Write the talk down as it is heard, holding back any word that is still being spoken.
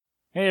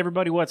Hey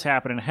everybody, what's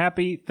happening?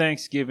 Happy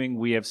Thanksgiving.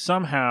 We have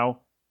somehow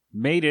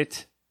made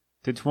it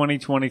to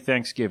 2020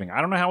 Thanksgiving.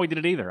 I don't know how we did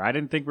it either. I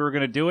didn't think we were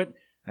going to do it.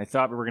 I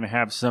thought we were going to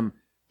have some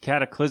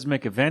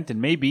cataclysmic event, and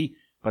maybe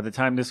by the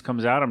time this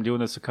comes out, I'm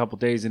doing this a couple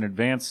days in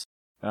advance,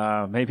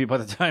 maybe by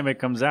the time it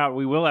comes out,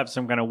 we will have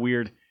some kind of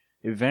weird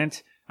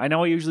event. I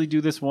know I usually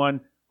do this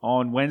one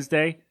on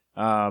Wednesday,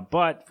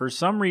 but for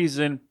some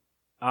reason,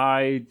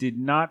 I did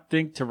not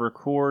think to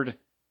record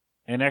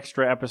an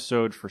extra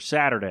episode for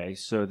Saturday,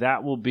 so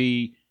that will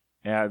be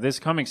this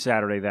coming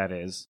Saturday, that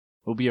is.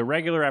 Will be a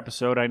regular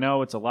episode. I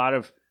know it's a lot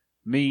of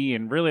me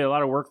and really a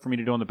lot of work for me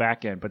to do on the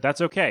back end, but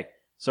that's okay.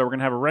 So we're going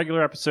to have a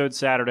regular episode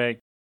Saturday.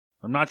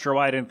 I'm not sure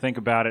why I didn't think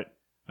about it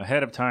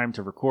ahead of time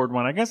to record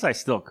one. I guess I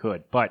still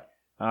could, but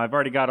I've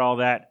already got all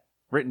that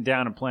written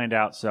down and planned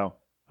out, so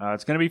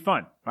it's going to be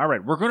fun. All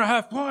right, we're going to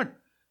have fun.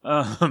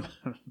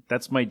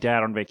 That's my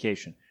dad on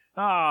vacation.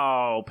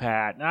 Oh,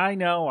 Pat, I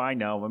know.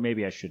 Well,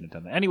 maybe I shouldn't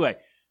have done that. Anyway,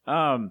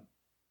 how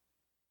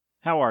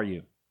are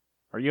you?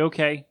 Are you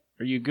okay?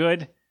 Are you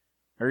good?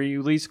 Are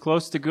you at least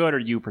close to good? Are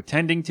you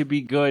pretending to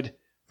be good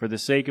for the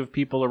sake of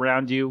people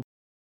around you?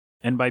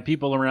 And by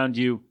people around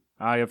you,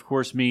 I, of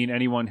course, mean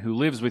anyone who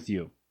lives with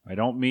you. I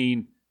don't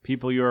mean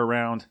people you're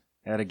around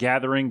at a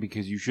gathering,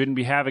 because you shouldn't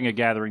be having a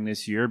gathering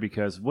this year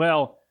because,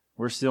 well,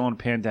 we're still in a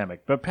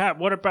pandemic. But, Pat,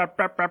 what about...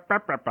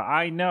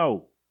 I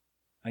know.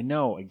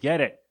 I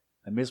get it.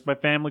 I miss my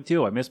family,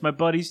 too. I miss my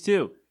buddies,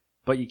 too.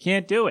 But you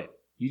can't do it.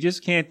 You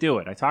just can't do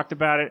it. I talked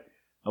about it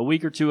a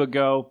week or two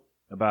ago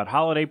about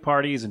holiday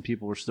parties, and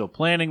people were still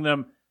planning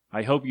them.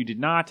 I hope you did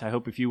not. I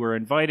hope if you were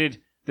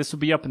invited, this will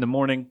be up in the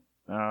morning.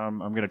 I'm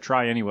going to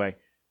try anyway.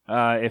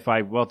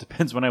 It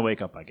depends when I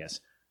wake up, I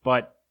guess.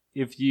 But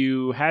if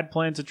you had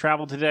plans to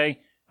travel today,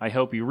 I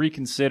hope you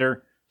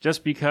reconsider,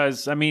 just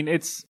because,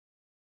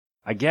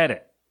 I get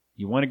it.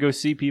 You want to go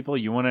see people.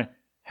 You want to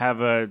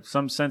have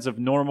some sense of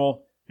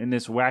normal in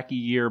this wacky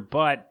year,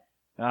 but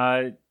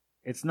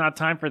it's not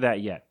time for that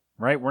yet,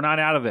 right? We're not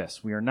out of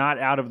this. We are not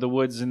out of the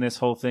woods in this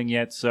whole thing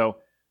yet, so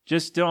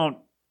just don't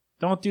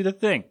do the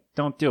thing.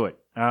 Don't do it.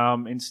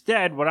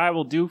 Instead, what I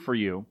will do for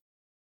you,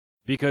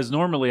 because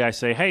normally I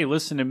say, hey,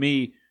 listen to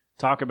me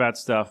talk about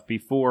stuff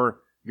before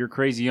your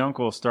crazy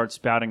uncle starts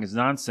spouting his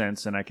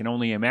nonsense, and I can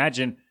only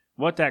imagine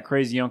what that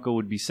crazy uncle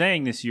would be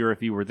saying this year if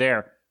he were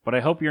there, but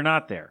I hope you're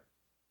not there.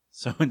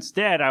 So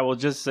instead, I will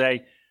just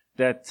say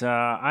that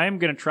I am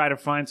going to try to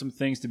find some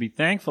things to be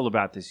thankful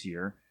about this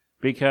year,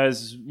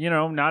 because,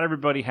 not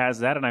everybody has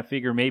that, and I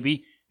figure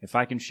maybe if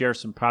I can share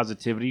some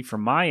positivity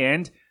from my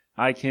end,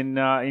 I can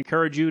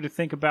encourage you to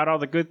think about all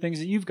the good things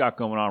that you've got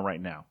going on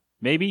right now.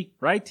 Maybe,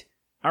 right?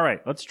 All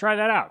right, let's try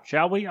that out,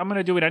 shall we? I'm going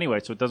to do it anyway,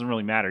 so it doesn't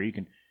really matter. You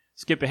can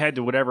skip ahead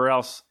to whatever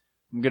else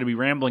I'm going to be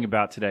rambling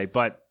about today,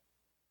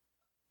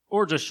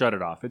 or just shut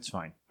it off. It's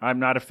fine. I'm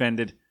not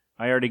offended.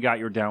 I already got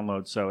your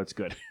download, so it's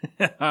good.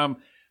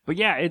 But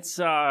yeah, it's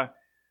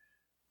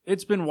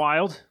been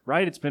wild,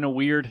 right? It's been a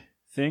weird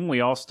thing.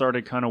 We all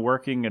started kind of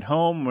working at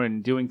home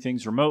and doing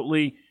things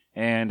remotely,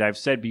 and I've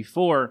said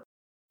before,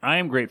 I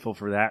am grateful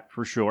for that,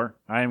 for sure.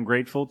 I am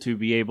grateful to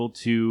be able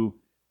to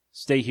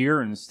stay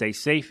here and stay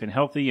safe and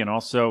healthy, and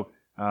also,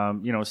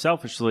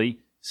 selfishly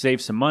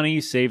save some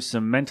money, save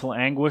some mental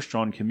anguish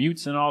on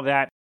commutes and all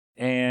that.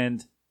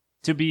 And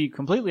to be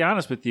completely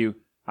honest with you,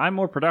 I'm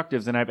more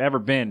productive than I've ever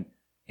been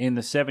in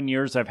the 7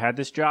 years I've had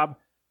this job.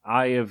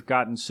 I have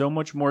gotten so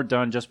much more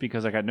done just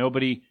because I got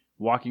nobody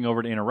walking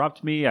over to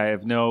interrupt me. I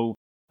have no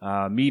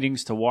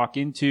meetings to walk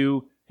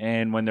into.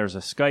 And when there's a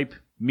Skype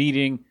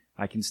meeting,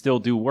 I can still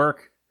do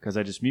work because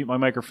I just mute my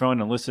microphone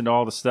and listen to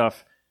all the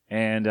stuff.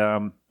 And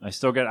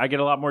I get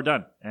a lot more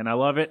done. And I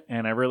love it.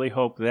 And I really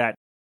hope that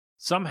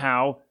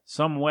somehow,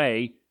 some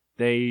way,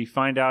 they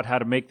find out how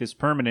to make this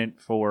permanent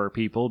for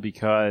people,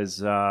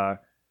 because, I'm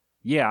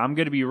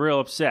going to be real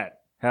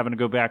upset having to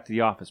go back to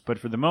the office. But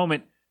for the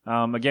moment,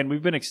 again,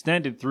 we've been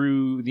extended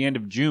through the end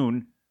of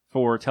June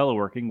for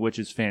teleworking, which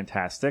is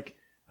fantastic.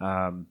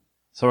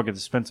 So I get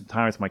to spend some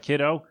time with my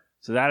kiddo.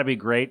 So that'll be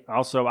great.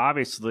 Also,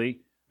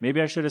 obviously,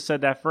 maybe I should have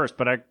said that first,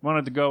 but I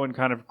wanted to go in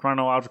kind of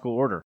chronological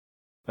order,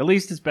 at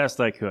least as best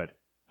I could.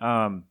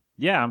 I'm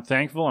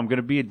thankful. I'm going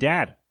to be a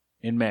dad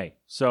in May.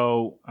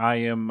 So I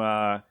am,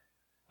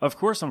 of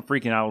course, I'm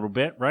freaking out a little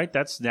bit, right?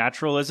 That's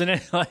natural, isn't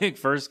it? Like,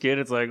 first kid,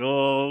 it's like,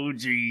 oh,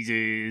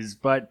 Jesus.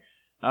 But,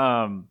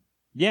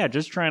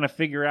 just trying to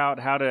figure out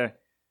how to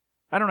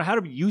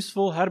be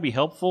useful, how to be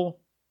helpful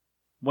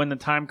when the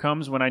time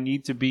comes when I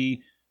need to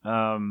be,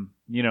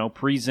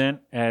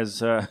 present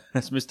as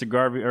Mr.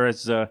 Garvey, or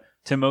as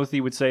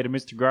Timothy would say to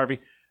Mr. Garvey.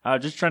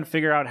 Just trying to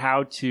figure out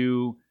how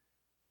to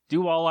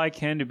do all I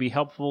can to be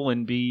helpful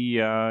and be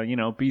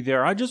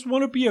there. I just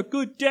want to be a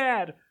good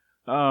dad.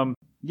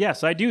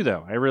 Yes, I do,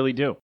 though. I really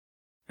do.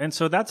 And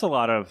so that's a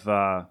lot of,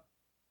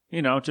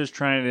 just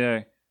trying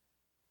to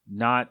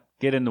not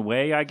get in the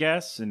way, I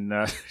guess, and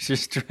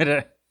just try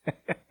to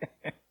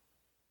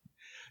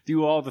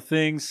do all the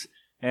things.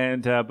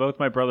 And both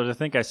my brothers, I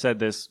think I said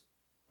this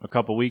a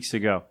couple weeks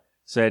ago,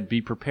 said be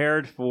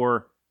prepared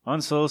for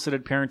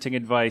unsolicited parenting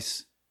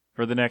advice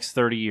for the next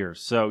 30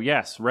 years. So,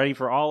 yes, ready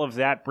for all of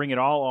that. Bring it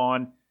all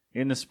on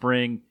in the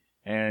spring.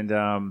 And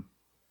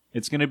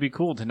it's going to be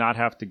cool to not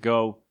have to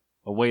go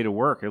away to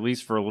work, at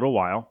least for a little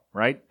while,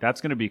 right?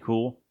 That's going to be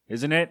cool,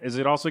 isn't it? Is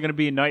it also going to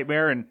be a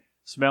nightmare and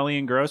smelly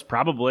and gross?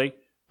 Probably.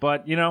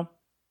 But,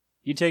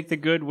 you take the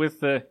good with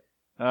the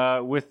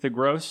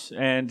gross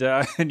and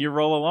and you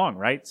roll along,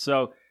 right?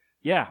 So,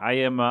 yeah,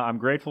 I'm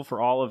grateful for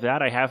all of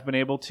that. I have been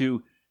able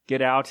to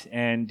get out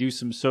and do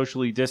some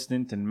socially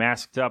distant and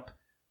masked up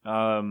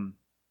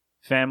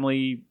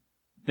family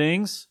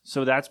things.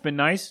 So that's been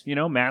nice.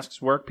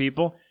 Masks work,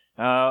 people.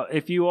 Let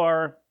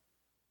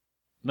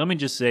me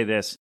just say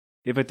this.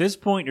 If at this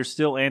point you're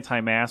still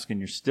anti-mask and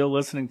you're still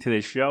listening to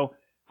this show,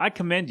 I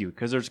commend you,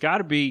 because there's got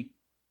to be,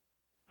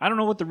 I don't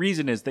know what the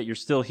reason is that you're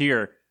still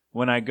here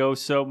when I go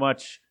so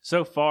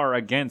far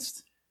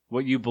against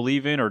what you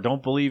believe in or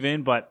don't believe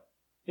in, but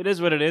it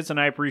is what it is, and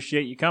I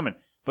appreciate you coming.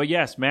 But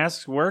yes,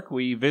 masks work.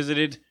 We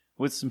visited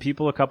with some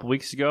people a couple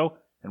weeks ago,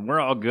 and we're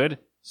all good.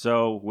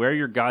 So wear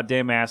your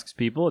goddamn masks,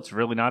 people. It's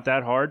really not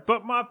that hard.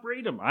 But my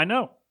freedom. I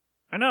know.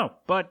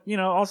 But,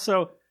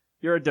 also,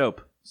 you're a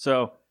dope.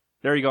 So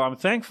there you go. I'm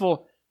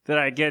thankful that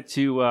I get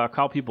to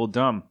call people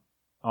dumb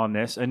on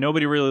this, and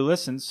nobody really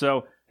listens,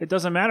 so it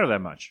doesn't matter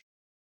that much.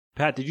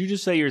 Pat, did you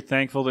just say you're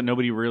thankful that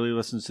nobody really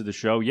listens to the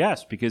show?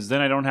 Yes, because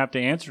then I don't have to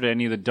answer to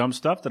any of the dumb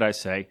stuff that I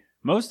say,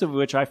 most of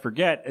which I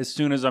forget as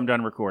soon as I'm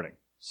done recording.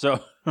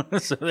 So,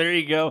 so there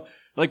you go.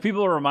 Like,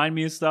 people will remind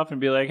me of stuff and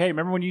be like, hey,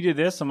 remember when you did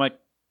this? I'm like,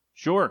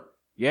 sure.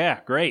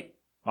 Yeah, great.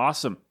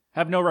 Awesome.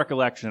 Have no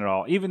recollection at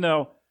all, even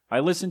though I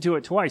listen to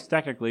it twice,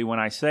 technically, when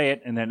I say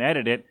it and then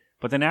edit it.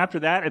 But then after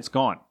that, it's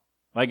gone.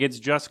 Like, it's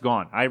just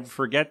gone. I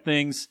forget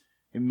things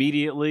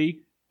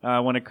immediately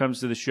when it comes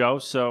to the show.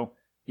 So,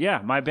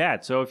 yeah, my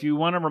bad. So if you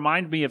want to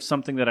remind me of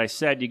something that I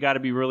said, you got to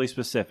be really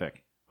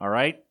specific. All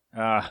right?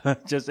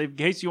 Just in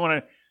case you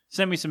want to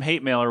send me some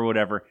hate mail or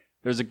whatever,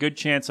 there's a good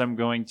chance I'm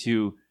going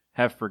to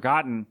have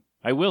forgotten.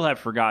 I will have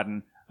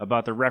forgotten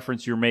about the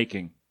reference you're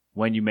making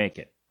when you make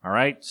it. All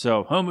right?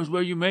 So, home is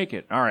where you make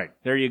it. All right.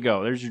 There you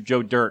go. There's your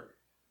Joe Dirt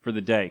for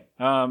the day.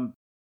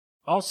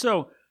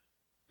 Also,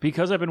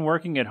 because I've been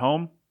working at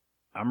home,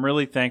 I'm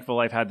really thankful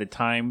I've had the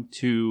time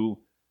to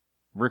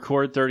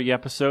record 30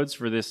 episodes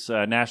for this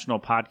National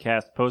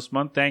Podcast Post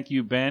Month. Thank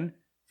you, Ben,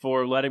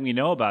 for letting me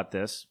know about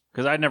this,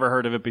 because I'd never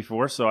heard of it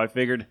before, so I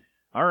figured,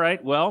 all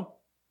right, well,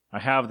 I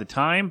have the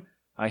time,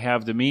 I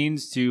have the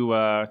means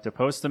to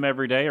post them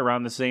every day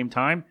around the same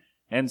time,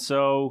 and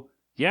so,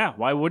 yeah,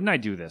 why wouldn't I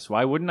do this?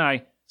 Why wouldn't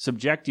I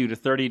subject you to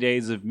 30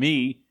 days of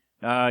me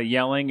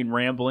yelling and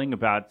rambling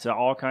about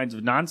all kinds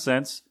of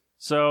nonsense?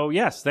 So,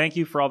 yes, thank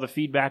you for all the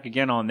feedback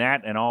again on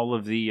that and all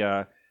of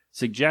the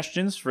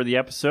suggestions for the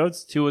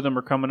episodes. 2 of them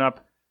are coming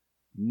up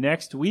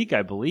next week,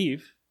 I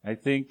believe. I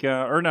think,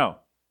 or no.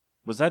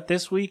 Was that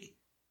this week?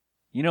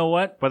 You know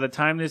what? By the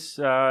time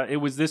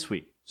it was this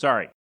week.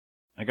 Sorry.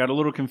 I got a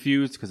little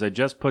confused because I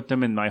just put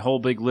them in my whole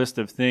big list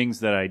of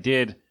things that I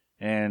did.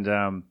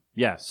 And,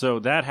 yeah, so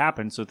that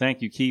happened. So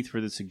thank you, Keith,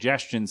 for the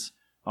suggestions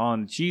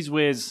on Cheese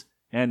Whiz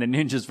and the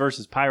Ninjas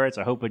versus Pirates.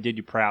 I hope I did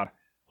you proud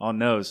on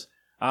those.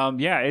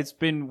 Yeah, it's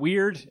been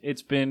weird.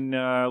 It's been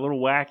a little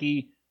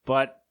wacky,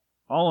 but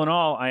all in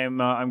all,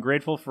 I'm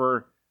grateful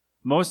for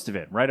most of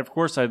it, right? Of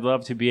course, I'd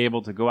love to be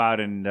able to go out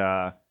and,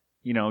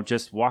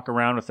 just walk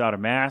around without a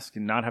mask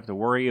and not have to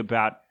worry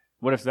about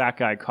what if that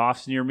guy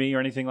coughs near me or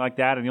anything like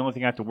that. And the only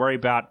thing I have to worry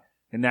about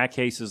in that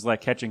case is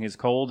like catching his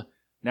cold.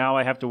 Now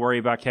I have to worry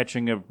about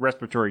catching a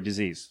respiratory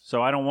disease.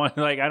 So I don't want,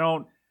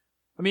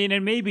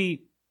 and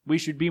maybe we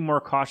should be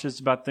more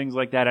cautious about things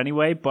like that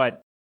anyway,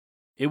 but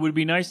it would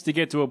be nice to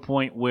get to a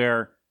point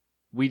where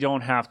we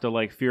don't have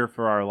to fear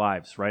for our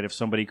lives, right? If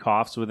somebody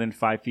coughs within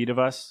 5 feet of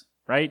us,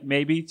 right?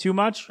 Maybe too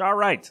much? All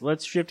right,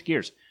 let's shift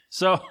gears.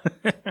 So,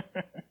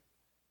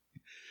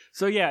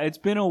 so yeah, it's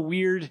been a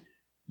weird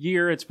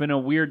year. It's been a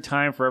weird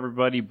time for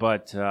everybody,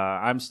 but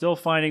I'm still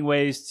finding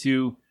ways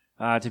to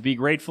be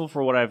grateful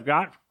for what I've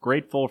got,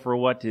 grateful for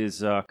what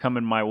is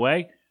coming my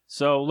way.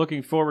 So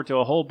looking forward to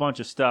a whole bunch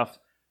of stuff.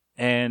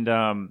 And,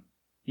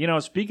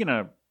 speaking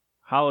of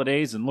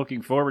holidays and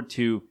looking forward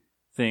to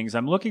things,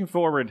 I'm looking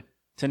forward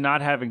to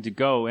not having to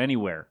go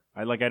anywhere.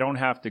 I don't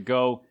have to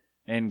go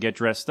and get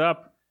dressed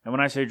up. And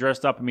when I say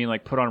dressed up, I mean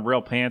put on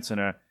real pants and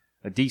a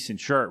decent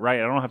shirt, right?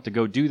 I don't have to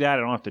go do that.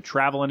 I don't have to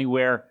travel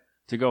anywhere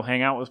to go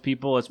hang out with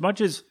people. As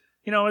much as,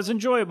 as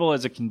enjoyable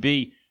as it can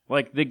be,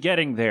 the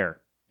getting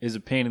there is a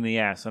pain in the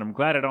ass. And I'm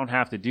glad I don't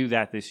have to do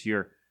that this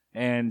year.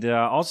 And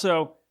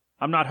also,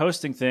 I'm not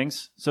hosting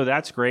things, so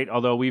that's great,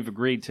 although we've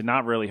agreed to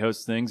not really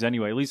host things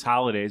anyway, at least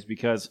holidays,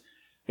 because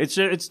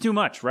it's too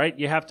much, right?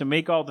 You have to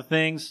make all the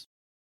things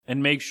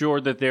and make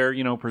sure that they're,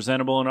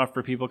 presentable enough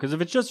for people. Because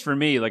if it's just for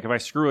me, if I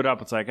screw it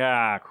up, it's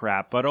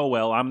crap. But oh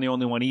well, I'm the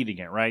only one eating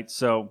it, right?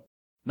 So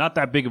not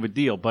that big of a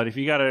deal. But if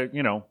you got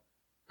to,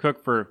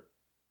 cook for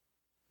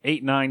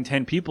 8, 9,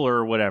 10 people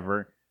or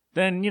whatever,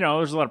 then,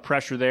 there's a lot of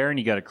pressure there. And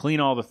you got to clean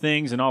all the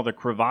things and all the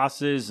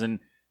crevasses. And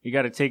you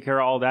got to take care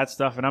of all that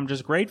stuff. And I'm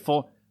just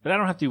grateful that I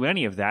don't have to do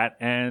any of that.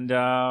 And,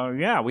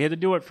 yeah, we had to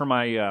do it for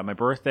my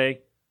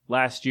birthday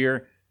last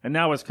year, and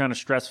that was kind of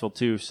stressful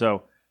too.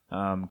 So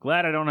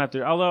glad I don't have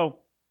to, although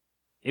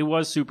it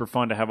was super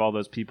fun to have all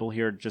those people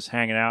here just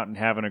hanging out and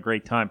having a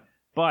great time.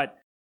 But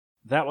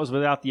that was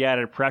without the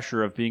added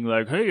pressure of being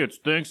like, hey, it's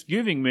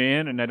Thanksgiving,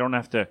 man, and I don't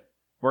have to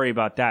worry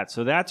about that.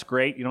 So that's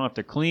great. You don't have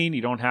to clean.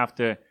 You don't have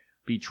to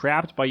be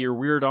trapped by your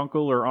weird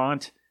uncle or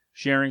aunt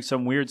sharing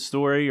some weird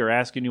story or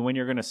asking you when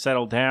you're going to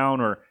settle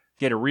down or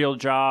get a real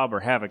job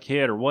or have a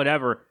kid or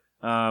whatever.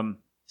 So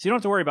you don't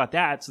have to worry about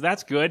that. So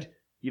that's good.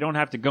 You don't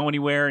have to go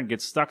anywhere and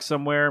get stuck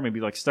somewhere,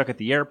 maybe like stuck at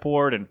the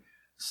airport and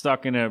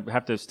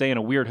have to stay in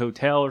a weird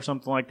hotel or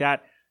something like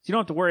that. So you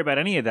don't have to worry about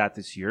any of that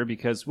this year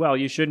because, well,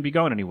 you shouldn't be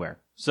going anywhere.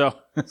 So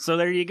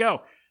there you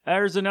go.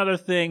 There's another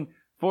thing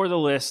for the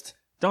list.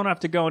 Don't have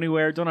to go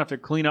anywhere. Don't have to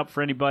clean up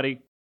for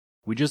anybody.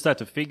 We just have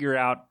to figure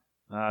out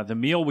the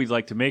meal we'd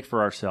like to make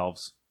for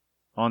ourselves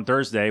on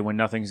Thursday when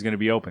nothing's going to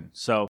be open.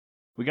 So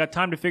we got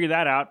time to figure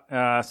that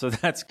out. So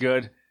that's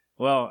good.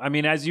 Well, I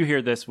mean, as you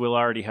hear this, we'll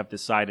already have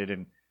decided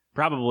and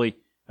probably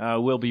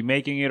we'll be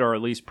making it or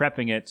at least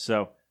prepping it.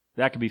 So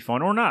that could be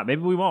fun or not.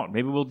 Maybe we won't.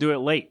 Maybe we'll do it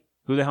late.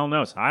 Who the hell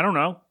knows? I don't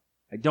know.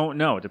 I don't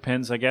know. It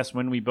depends, I guess,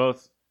 when we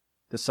both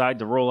decide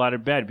to roll out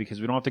of bed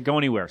because we don't have to go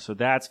anywhere. So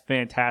that's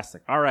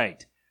fantastic. All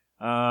right.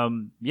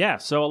 Yeah,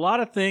 so a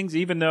lot of things,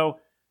 even though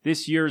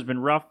this year has been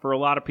rough for a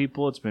lot of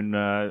people, it's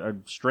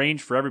been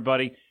strange for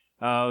everybody,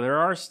 there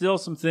are still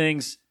some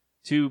things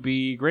to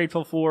be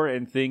grateful for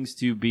and things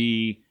to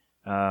be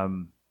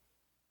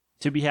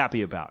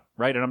happy about,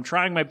 right? And I'm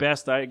trying my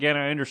best. I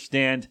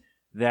understand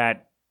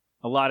that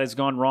a lot has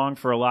gone wrong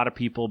for a lot of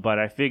people, but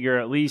I figure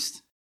at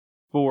least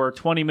for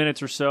 20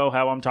 minutes or so,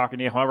 how I'm talking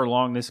to you, however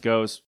long this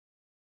goes,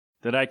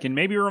 that I can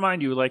maybe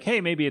remind you, like,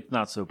 hey, maybe it's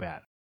not so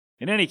bad.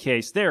 In any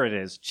case, there it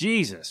is.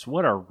 Jesus,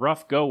 what a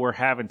rough go we're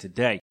having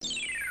today.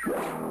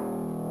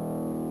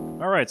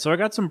 All right, so I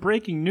got some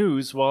breaking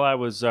news while I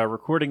was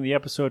recording the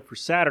episode for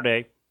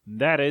Saturday, and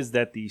that is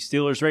that the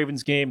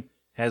Steelers-Ravens game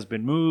has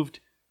been moved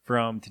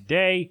from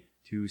today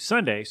to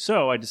Sunday.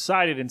 So I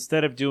decided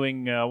instead of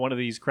doing one of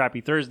these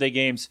crappy Thursday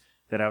games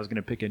that I was going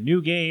to pick a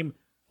new game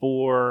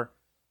for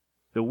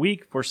the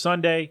week for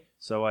Sunday.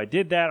 So I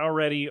did that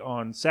already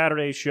on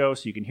Saturday's show,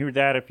 so you can hear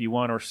that if you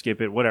want or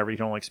skip it, whatever, you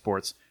don't like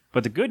sports.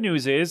 But the good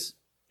news is,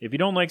 if you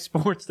don't like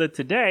sports, that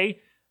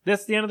today,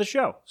 that's the end of the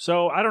show.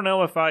 So I don't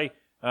know if I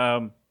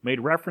made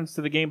reference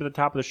to the game at the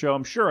top of the show.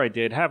 I'm sure I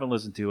did. Haven't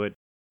listened to it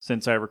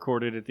since I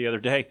recorded it the other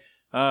day.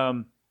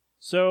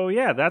 So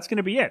yeah, that's going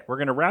to be it. We're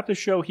going to wrap the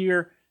show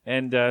here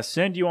and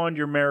send you on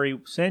your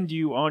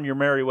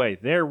merry way.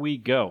 There we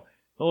go.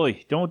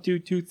 Holy, don't do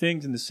two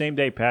things in the same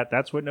day, Pat.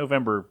 That's what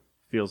November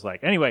feels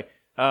like. Anyway,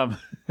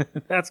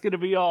 that's going to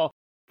be all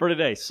for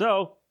today.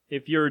 So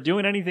if you're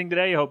doing anything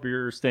today, I hope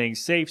you're staying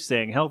safe,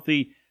 staying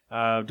healthy.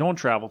 Don't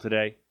travel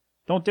today.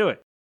 Don't do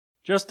it.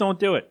 Just don't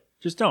do it.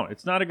 Just don't.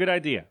 It's not a good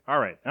idea. All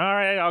right.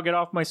 I'll get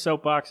off my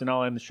soapbox and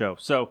I'll end the show.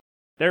 So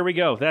there we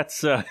go.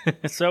 That's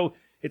so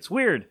it's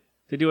weird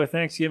to do a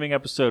Thanksgiving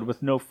episode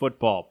with no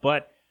football,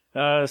 but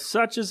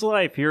such is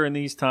life here in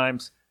these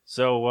times.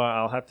 So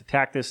I'll have to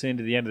tack this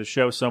into the end of the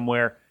show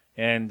somewhere,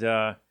 and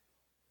I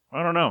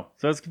don't know.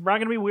 So it's probably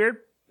going to be weird.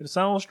 It'll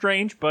sound a little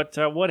strange, but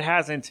what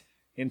hasn't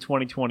in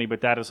 2020?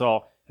 But that is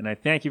all. And I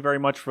thank you very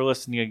much for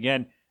listening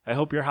again. I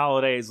hope your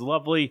holiday is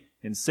lovely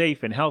and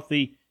safe and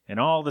healthy and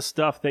all the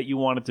stuff that you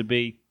want it to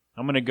be.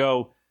 I'm going to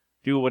go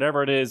do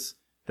whatever it is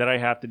that I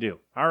have to do.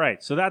 All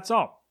right, so that's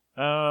all.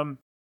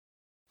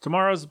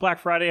 Tomorrow's the Black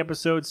Friday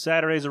episode.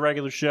 Saturday's a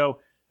regular show.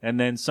 And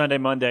then Sunday,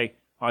 Monday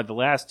are the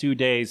last 2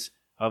 days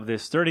of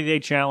this 30-day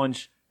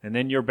challenge. And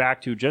then you're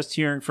back to just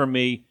hearing from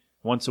me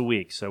once a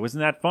week. So isn't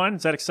that fun?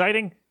 Is that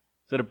exciting?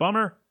 Is that a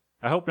bummer?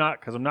 I hope not,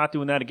 because I'm not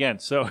doing that again.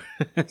 So,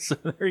 so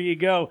there you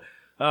go.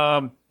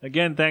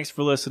 Again, thanks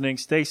for listening.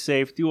 Stay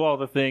safe. Do all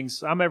the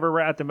things. I'm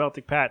ever at the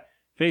Melting Pat.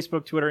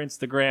 Facebook, Twitter,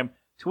 Instagram,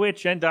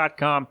 Twitch, and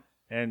 .com.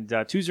 And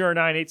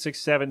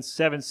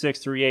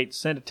 209-867-7638.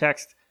 Send a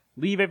text.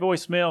 Leave a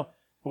voicemail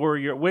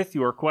with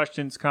your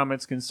questions,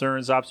 comments,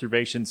 concerns,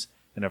 observations,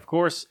 and of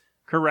course,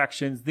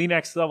 corrections.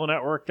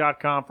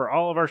 TheNextLevelNetwork.com for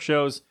all of our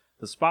shows.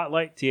 The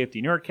Spotlight,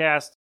 TFT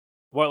Nerdcast,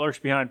 What Lurks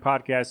Behind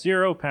Podcast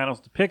Zero, Panels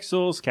to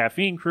Pixels,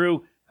 Caffeine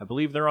Crew. I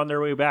believe they're on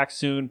their way back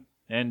soon.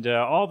 And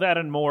all that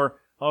and more.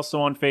 Also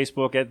on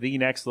Facebook at The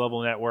Next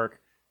Level Network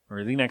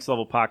or The Next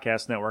Level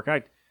Podcast Network.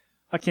 I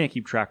can't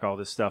keep track of all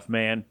this stuff,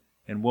 man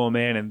and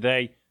woman and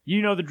they.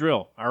 You know the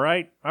drill. All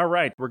right? All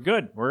right. We're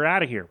good. We're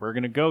out of here. We're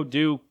going to go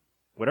do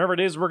whatever it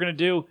is we're going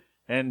to do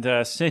and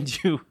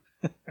send you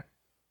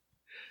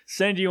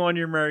on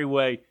your merry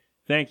way.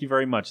 Thank you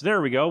very much.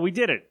 There we go. We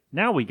did it.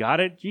 Now we got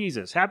it.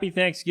 Jesus. Happy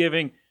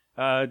Thanksgiving.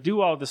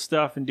 Do all the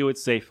stuff and do it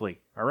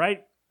safely. All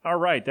right? All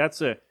right.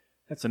 That's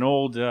an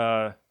old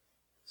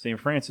St.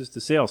 Francis de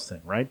Sales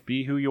thing, right?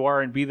 Be who you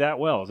are and be that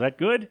well. Is that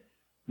good?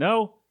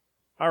 No?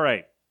 All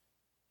right.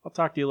 I'll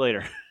talk to you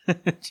later.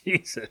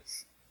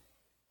 Jesus.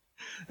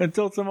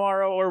 Until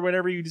tomorrow or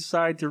whenever you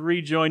decide to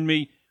rejoin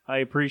me, I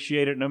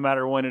appreciate it no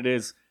matter when it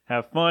is.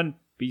 Have fun,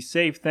 be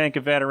safe, thank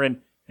a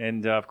veteran,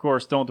 and of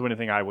course, don't do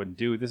anything I wouldn't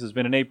do. This has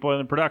been an 8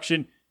 Boiling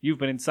production. You've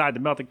been inside the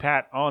Melting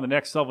Pat on the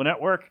Next Level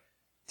Network.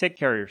 Take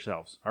care of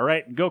yourselves, all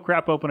right? And go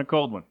crap open a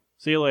cold one.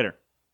 See you later.